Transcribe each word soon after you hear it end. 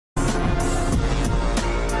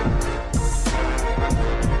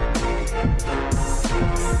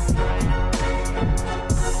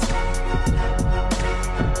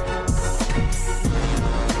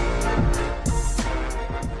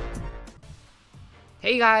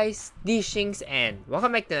Hey guys, this is Shinx and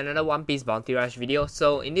welcome back to another One Piece Bounty Rush video.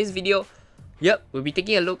 So in this video, we'll be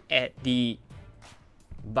taking a look at the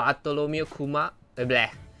Bartolomeo Kuma. Blah.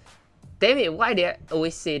 Damn it, why did I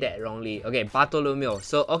always say that wrongly? Okay, Bartolomeo.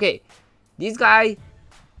 So okay, this guy,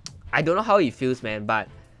 I don't know how he feels, man, but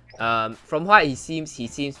from what he seems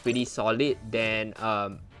pretty solid. Then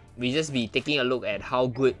we just be taking a look at how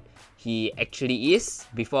good he actually is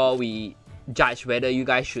before we judge whether you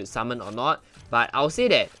guys should summon or not. But I'll say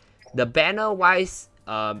that the banner wise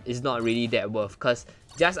is not really that worth, because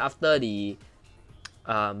just after the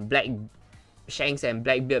Black Shanks and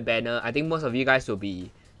Blackbeard banner, I think most of you guys will be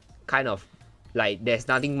kind of like there's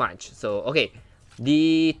nothing much. So okay,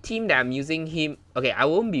 the team that I'm using him, okay, I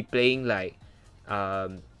won't be playing like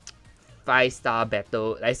 5-star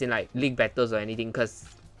battle, as in like league battles or anything, because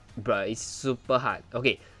bruh, it's super hard.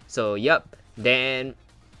 Okay, so then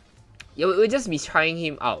we'll just be trying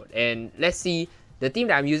him out, and let's see. The team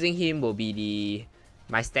that I'm using him will be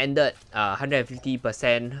my standard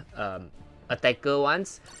 150% attacker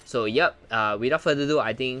ones. So without further ado,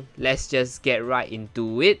 I think let's just get right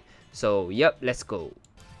into it. So let's go.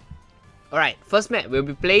 Alright, first map we'll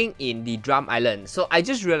be playing in the Drum Island. So I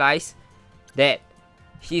just realized that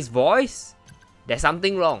his voice, there's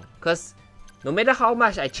something wrong, because no matter how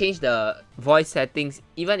much I change the voice settings,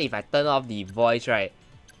 even if I turn off the voice, right,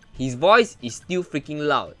 his voice is still freaking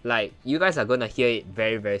loud. Like, you guys are gonna hear it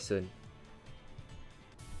very, very soon.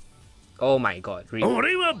 Oh my god, really?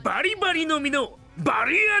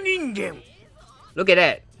 Look at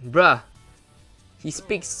that, bruh. He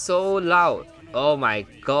speaks so loud. Oh my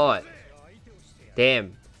god.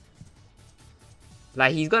 Damn.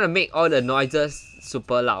 Like, he's gonna make all the noises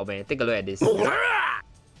super loud, man. Take a look at this.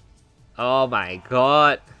 Oh my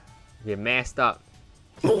god. We messed up.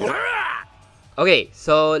 Okay,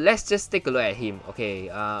 so let's just take a look at him. Okay,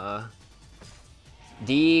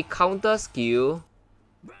 the counter skill.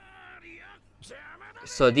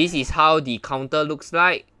 So this is how the counter looks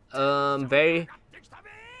like. Very.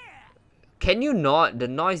 Can you not? The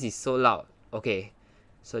noise is so loud. Okay,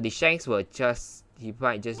 so the Shanks will just, he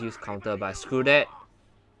might just use counter, but screw that.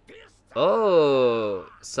 Oh,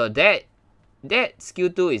 so that skill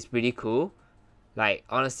 2 is pretty cool. Like,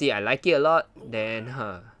 honestly, I like it a lot. Then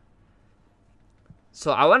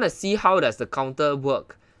so I want to see how does the counter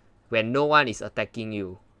work when no one is attacking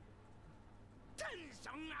you.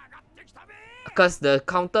 Because the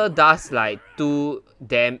counter does like 2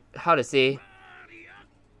 how to say,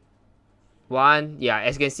 1, yeah,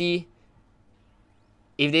 as you can see,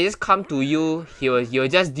 if they just come to you, he'll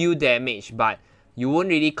just deal damage, but you won't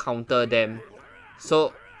really counter them.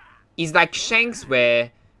 So it's like Shanks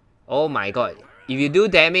where, oh my god, if you do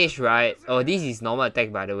damage, right, oh, this is normal attack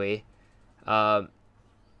by the way,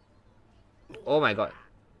 oh my god.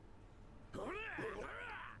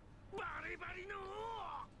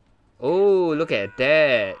 Oh, look at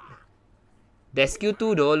that. That skill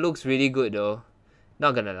 2 though looks really good though.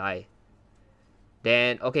 Not gonna lie.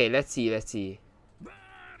 Then, okay, let's see.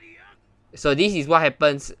 So this is what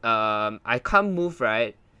happens. I can't move,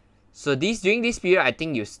 right? So during this period, I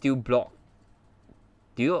think you still block.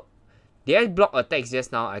 Did I block attacks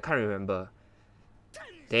just now? I can't remember.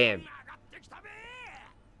 Damn.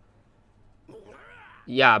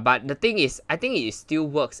 Yeah, but the thing is, I think it still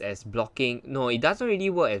works as blocking. No, it doesn't really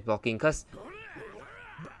work as blocking, because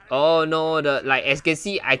oh no, like as you can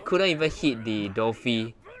see, I couldn't even hit the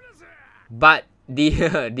Dolphy. But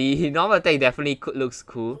the normal attack definitely looks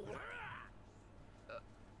cool.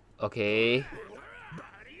 Okay.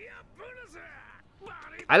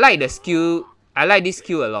 I like the skill. I like this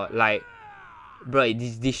skill a lot. Like, bro,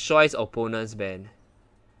 it destroys opponents, man.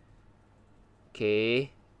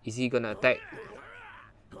 Okay, is he gonna attack?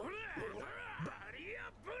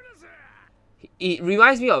 It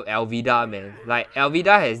reminds me of Elvida, man. Like,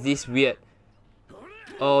 Elvida has this weird...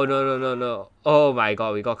 Oh, no. Oh my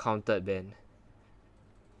god, we got countered, man.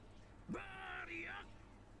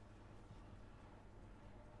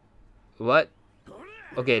 What?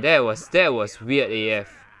 Okay, that was weird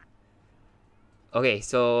AF. Okay,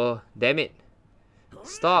 so... Damn it.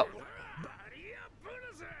 Stop.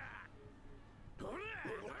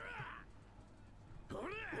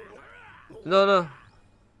 No.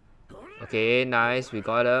 Okay, nice, we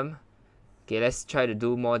got him. Okay, let's try to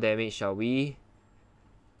do more damage, shall we?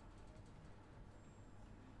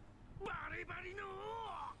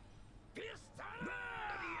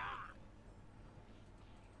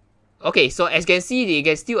 Okay, so as you can see, they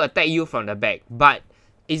can still attack you from the back, but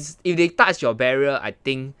if they touch your barrier, I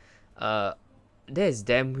think that is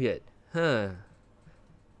damn weird.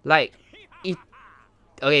 Like,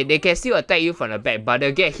 okay, they can still attack you from the back, but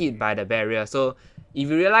they'll get hit by the barrier. So if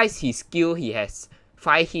you realize his skill, he has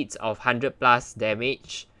 5 hits of 100 plus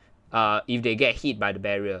damage if they get hit by the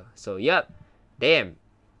barrier. So yep, damn,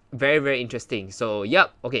 very very interesting. So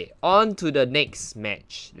yep, okay, on to the next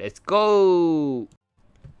match. Let's go.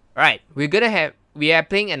 Alright, we are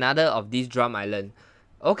playing another of these Drum Island.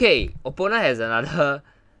 Okay, opponent has another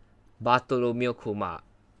Bartolomeo Kuma.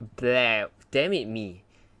 Blah, damn it me.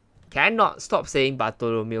 Can I not stop saying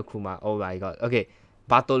Bartolomeo Kuma? Oh my god. Okay,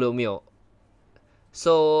 Bartolomeo.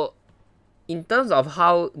 So, in terms of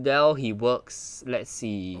how well he works, let's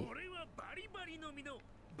see.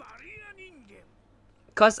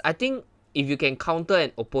 Because I think if you can counter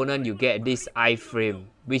an opponent, you get this iframe,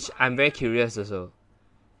 which I'm very curious also.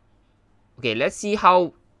 Okay, let's see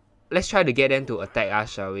how. Let's try to get them to attack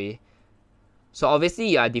us, shall we? So obviously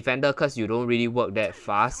you are a defender because you don't really work that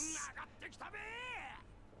fast.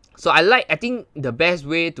 So I think the best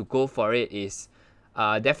way to go for it is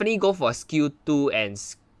definitely go for skill 2 and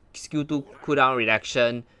skill 2 cooldown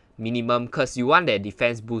reduction minimum, because you want that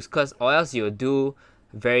defense boost, because or else you'll do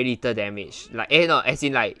very little damage. Like no, as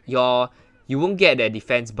in like you won't get the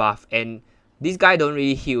defense buff, and this guy don't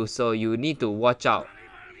really heal, so you need to watch out.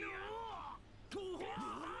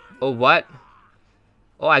 Oh, what?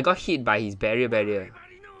 Oh, I got hit by his barrier.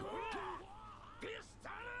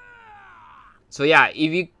 So yeah,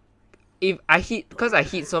 if I hit, because I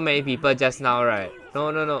hit so many people just now, right?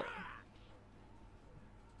 No.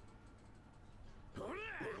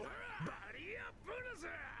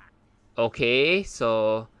 Okay,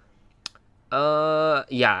 so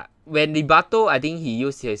yeah, when the battle, I think he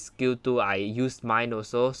used his skill 2, I used mine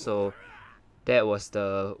also, so that was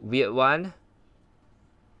the weird one.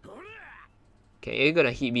 Okay, are you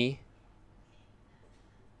gonna hit me?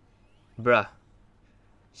 Bruh.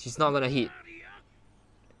 She's not gonna hit.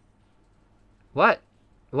 What?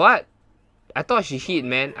 What? I thought she hit,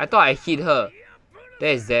 man. I thought I hit her. That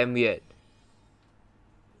is damn weird.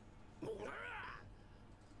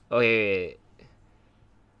 Okay.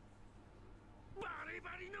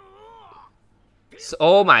 So,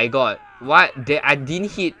 oh my god. What? I didn't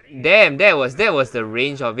hit. Damn, that was the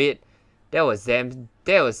range of it. That was damn.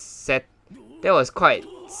 That was sad. That was quite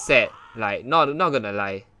sad. Like, not gonna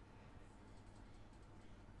lie.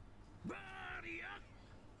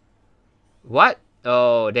 What?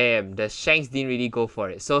 Oh damn, the Shanks didn't really go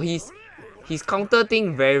for it. So his counter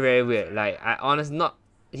thing very very weird. Like I honestly not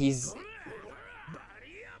he's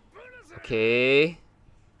okay.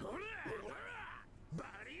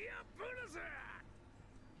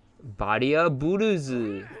 Barrier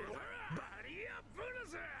Buruzu.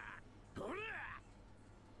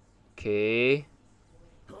 Okay.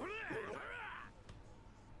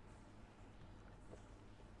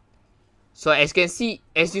 So as you can see,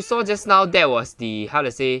 as you saw just now, that was the, how to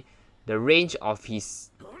say, the range of his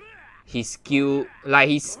skill. Like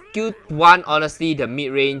his skill 1, honestly, the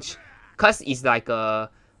mid range, cause it's like a,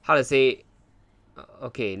 how to say,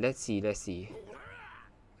 okay, let's see.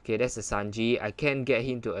 Okay, that's a Sanji. I can't get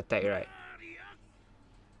him to attack, right?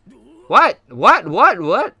 What?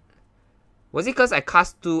 Was it cause I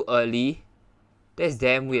cast too early? That's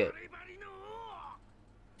damn weird.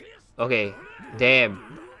 Okay,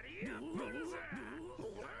 damn.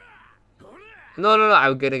 No,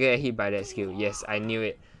 I'm gonna get hit by that skill. Yes, I knew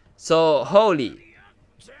it. So, holy.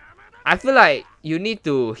 I feel like you need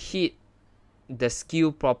to hit the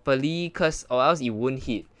skill properly, cause or else it won't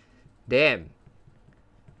hit. Damn.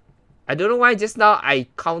 I don't know why just now I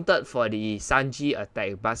countered for the Sanji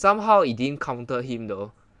attack, but somehow it didn't counter him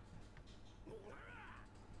though.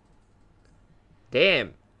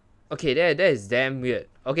 Damn. Okay, that is damn weird.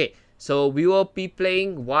 Okay, so we will be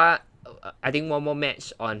playing I think one more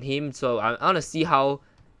match on him. So I want to see how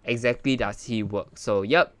exactly does he work. So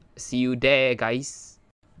yep, see you there, guys.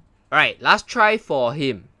 Alright, last try for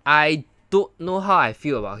him. I don't know how I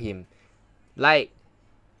feel about him. Like,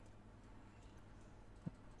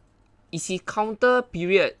 is his counter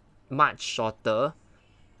period much shorter?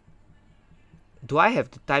 Do I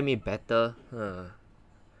have to time it better?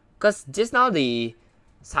 Because just now the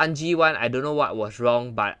Sanji one, I don't know what was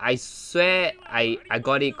wrong, but I swear I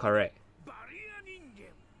got it correct.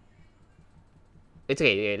 It's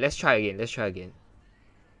okay, let's try again.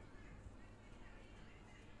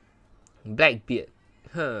 Blackbeard.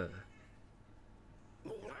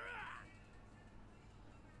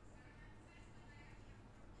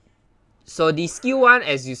 So the skill one,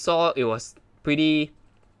 as you saw, it was pretty...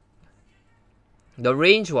 The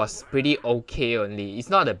range was pretty okay only. It's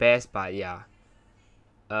not the best, but yeah.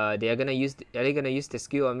 Are they gonna use the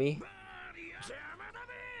skill on me?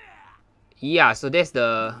 Yeah, so that's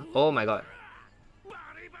the... Oh my god.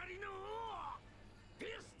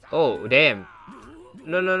 Oh, damn.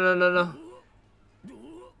 No, no, no, no, no.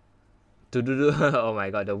 Do. Oh my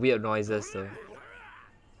god, the weird noises though.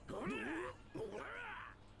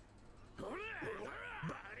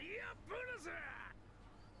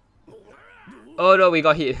 Oh no, we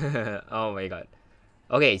got hit. Oh my god.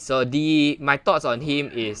 Okay, so my thoughts on him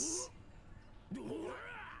is,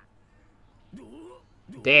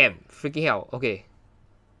 damn, freaking hell. Okay.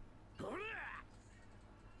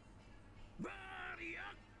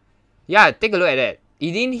 Yeah, take a look at that.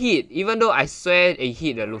 It didn't hit, even though I swear it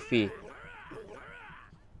hit the Luffy.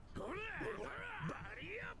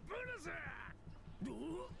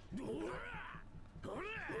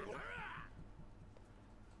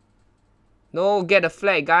 No, get the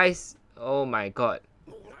flag, guys. Oh my god.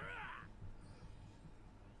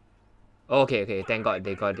 Okay, okay, thank god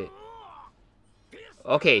they got it.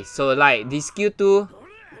 Okay, so like this skill 2.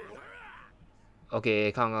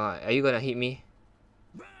 Okay, come on. Are you gonna hit me?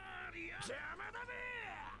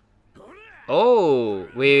 Oh,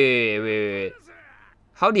 wait.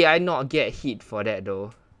 How did I not get hit for that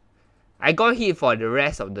though? I got hit for the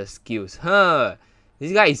rest of the skills. Huh.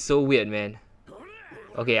 This guy is so weird, man.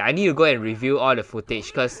 Okay, I need to go and review all the footage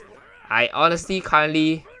because I honestly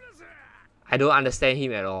currently I don't understand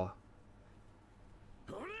him at all.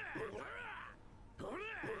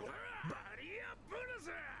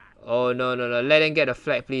 Oh no, let them get the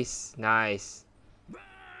flag please. Nice.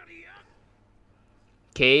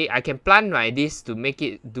 Okay, I can plant like this to make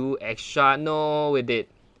it do extra. No, with it.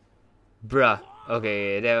 Bruh.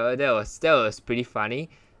 Okay, that was pretty funny.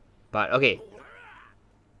 But okay.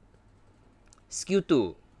 Skill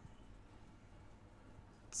 2.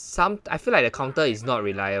 I feel like the counter is not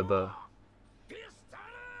reliable.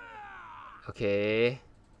 Okay.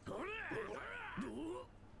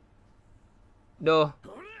 No.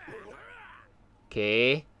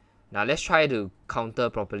 Okay. Now let's try to counter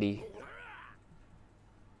properly.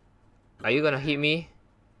 Are you gonna hit me?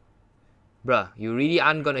 Bruh, you really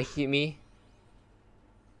aren't gonna hit me?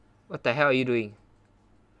 What the hell are you doing?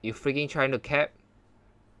 You freaking trying to cap?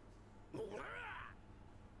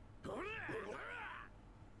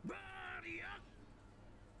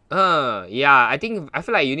 Yeah, I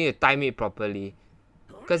feel like you need to time it properly.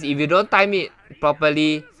 Because if you don't time it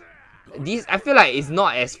properly, I feel like it's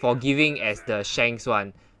not as forgiving as the Shanks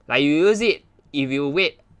one. Like you use it, if you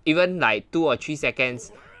wait even like 2 or 3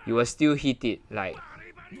 seconds, you will still hit it. Like,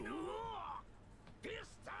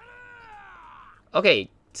 okay,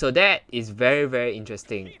 so that is very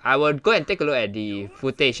interesting. I will go and take a look at the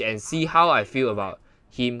footage and see how I feel about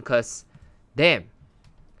him. Cause, damn,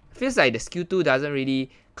 feels like the skill 2 doesn't really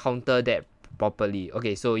counter that properly.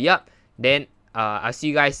 Okay, so yep. Then I'll see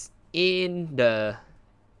you guys in the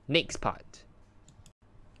next part.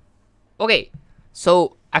 Okay,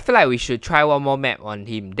 so I feel like we should try one more map on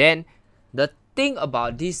him. Then the thing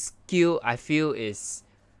about this skill I feel is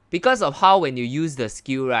because of how when you use the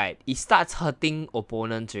skill, right, it starts hurting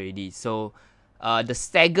opponents already. So the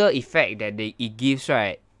stagger effect that it gives,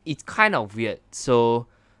 right, it's kind of weird. So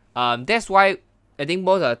that's why I think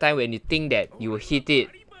most of the time when you think that you will hit it,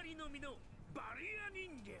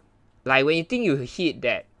 like when you think you hit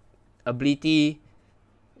that ability,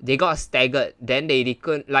 they got staggered, then they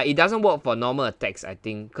couldn't, like it doesn't work for normal attacks, I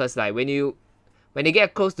think, because like when they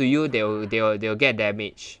get close to you, they'll get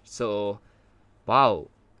damage. So wow.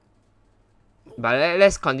 But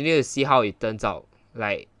let's continue to see how it turns out.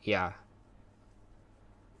 Like, yeah.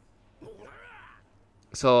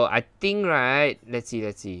 So I think, right, let's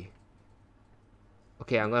see.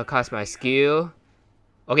 Okay, I'm gonna cast my skill.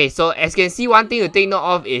 Okay, so as you can see, one thing to take note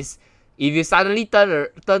of is if you suddenly turn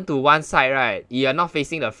to one side, right, you're not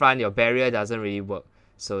facing the front, your barrier doesn't really work.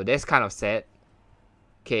 So that's kind of sad.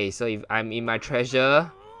 Okay, so if I'm in my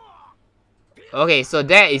treasure. Okay, so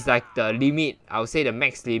that is like the limit. I would say the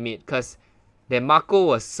max limit, because the Marco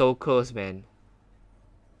was so close, man.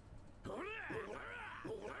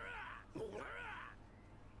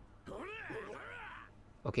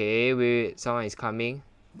 Okay, wait, someone is coming.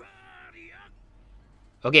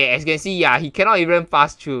 Okay, as you can see, yeah, he cannot even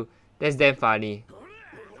pass through. That's damn funny.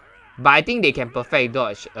 But I think they can perfect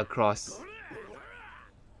dodge across.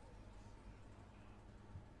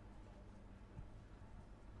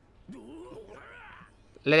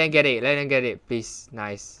 Let them get it, please.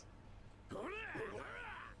 Nice.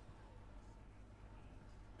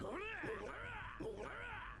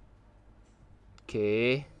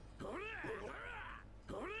 Okay.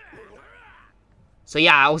 So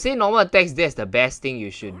yeah, I would say normal attacks, that's the best thing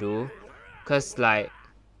you should do. Cause like,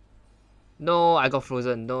 no, I got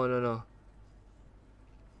frozen. No,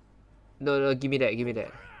 give me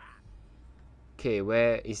that. Okay,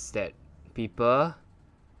 where is that people?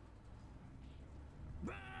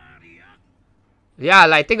 Yeah,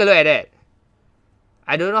 like take a look at that.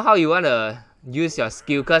 I don't know how you wanna use your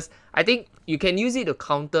skill, cause I think you can use it to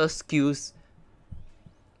counter skills.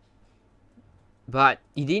 But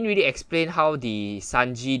it didn't really explain how the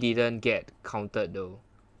Sanji didn't get countered though.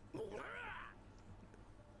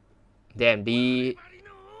 Damn,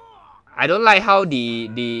 I don't like how the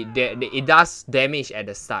it does damage at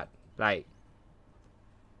the start. Like,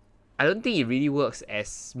 I don't think it really works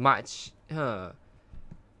as much. Huh.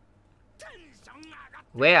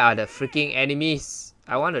 Where are the freaking enemies?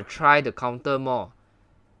 I want to try to counter more.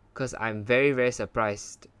 Because I'm very, very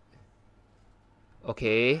surprised.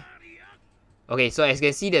 Okay. Okay, so as you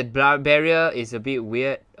can see, the barrier is a bit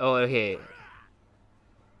weird. Oh, okay.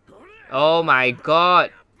 Oh my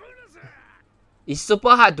god. It's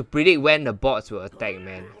super hard to predict when the bots will attack,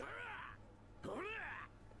 man.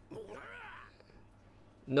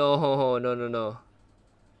 No, no, no, no.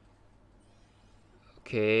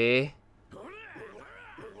 Okay.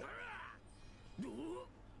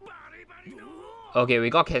 Okay, we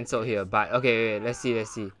got cancelled here, but okay, wait, let's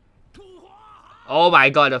see. Oh my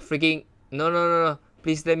god, the freaking... No.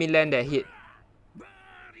 Please let me land that hit.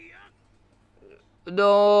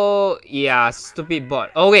 No. Yeah, stupid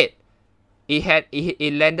bot. Oh wait.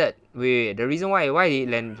 It landed. Wait, the reason why did it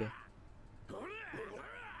land?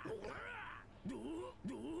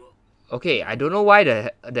 Okay, I don't know why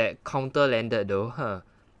the counter landed though. Huh.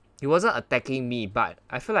 He wasn't attacking me, but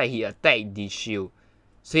I feel like he attacked the shield.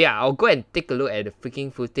 So yeah, I'll go and take a look at the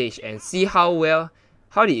freaking footage and see how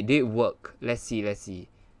did it work. Let's see.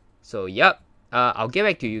 So yep, I'll get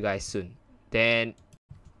back to you guys soon. Then,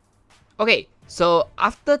 okay, so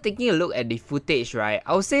after taking a look at the footage, right,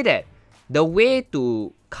 I'll say that the way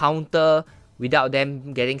to counter without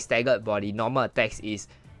them getting staggered by the normal attacks is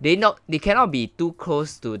they cannot be too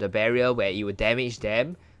close to the barrier where it will damage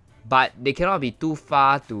them, but they cannot be too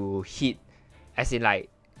far to hit, as in like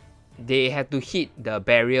they have to hit the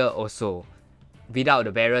barrier also without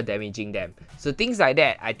the barrier damaging them. So things like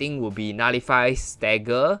that I think will be nullify,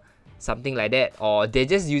 stagger, something like that, or they're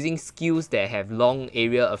just using skills that have long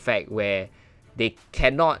area effect where they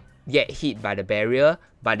cannot get hit by the barrier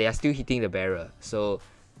but they are still hitting the barrier. So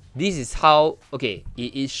this is how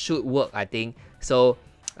it should work, I think. So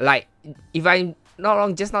like, if I'm not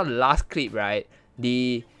wrong, just now the last clip, right,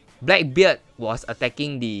 the Blackbeard was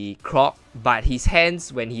attacking the Croc, but his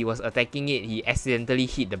hands, when he was attacking it, he accidentally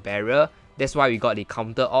hit the barrier. That's why we got the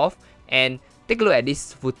counter off. And take a look at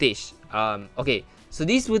this footage. Okay, so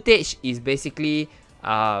this footage is basically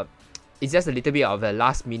it's just a little bit of a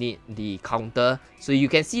last minute the counter. So you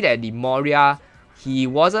can see that the Moria, he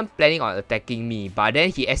wasn't planning on attacking me, but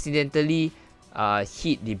then he accidentally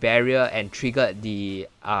hit the barrier and triggered the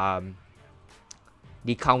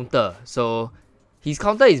counter. So his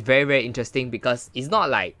counter is very, very interesting because it's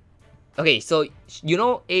not like, okay, so you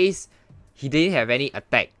know Ace, he didn't have any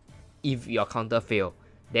attack if your counter fail.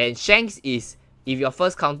 Then Shanks is, if your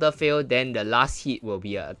first counter fail, then the last hit will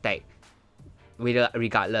be an attack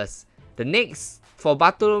regardless. The next for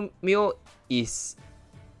Bartolomeo is,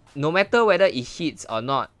 no matter whether it hits or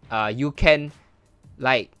not, you can,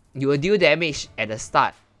 like, you will deal damage at the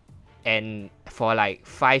start, and for like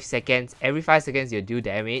 5 seconds, every 5 seconds you deal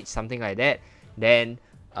damage, something like that. Then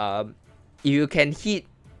if you can hit,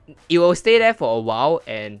 it will stay there for a while,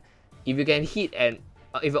 and if you can hit, and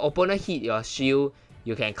if your opponent hit your shield,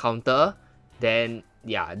 you can counter. Then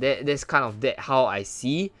yeah, that's kind of how I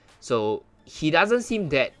see. So he doesn't seem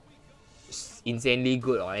that insanely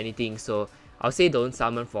good or anything, so I'll say don't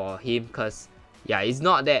summon for him, because yeah, it's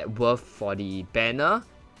not that worth for the banner.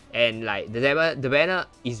 And like the banner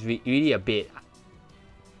is really a bit,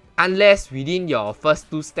 unless within your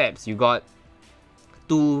first 2 steps you got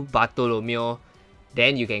 2 Bartolomeo,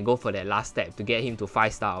 then you can go for that last step to get him to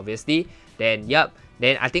 5-star, obviously. Then yep,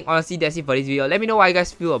 then I think honestly that's it for this video. Let me know what you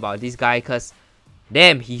guys feel about this guy, because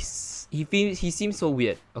damn, he seems so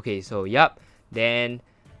weird. Okay, so yep, then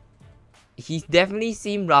he definitely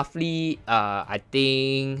seemed roughly I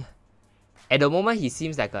think at the moment he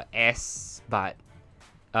seems like a S, but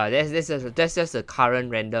that's just a current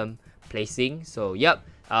random placing. So yep,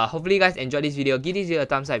 hopefully you guys enjoyed this video. Give this video a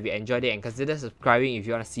thumbs up if you enjoyed it, and consider subscribing if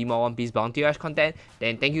you want to see more One Piece Bounty Rush content.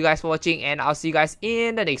 Then thank you guys for watching, and I'll see you guys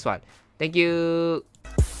in the next one. Thank you.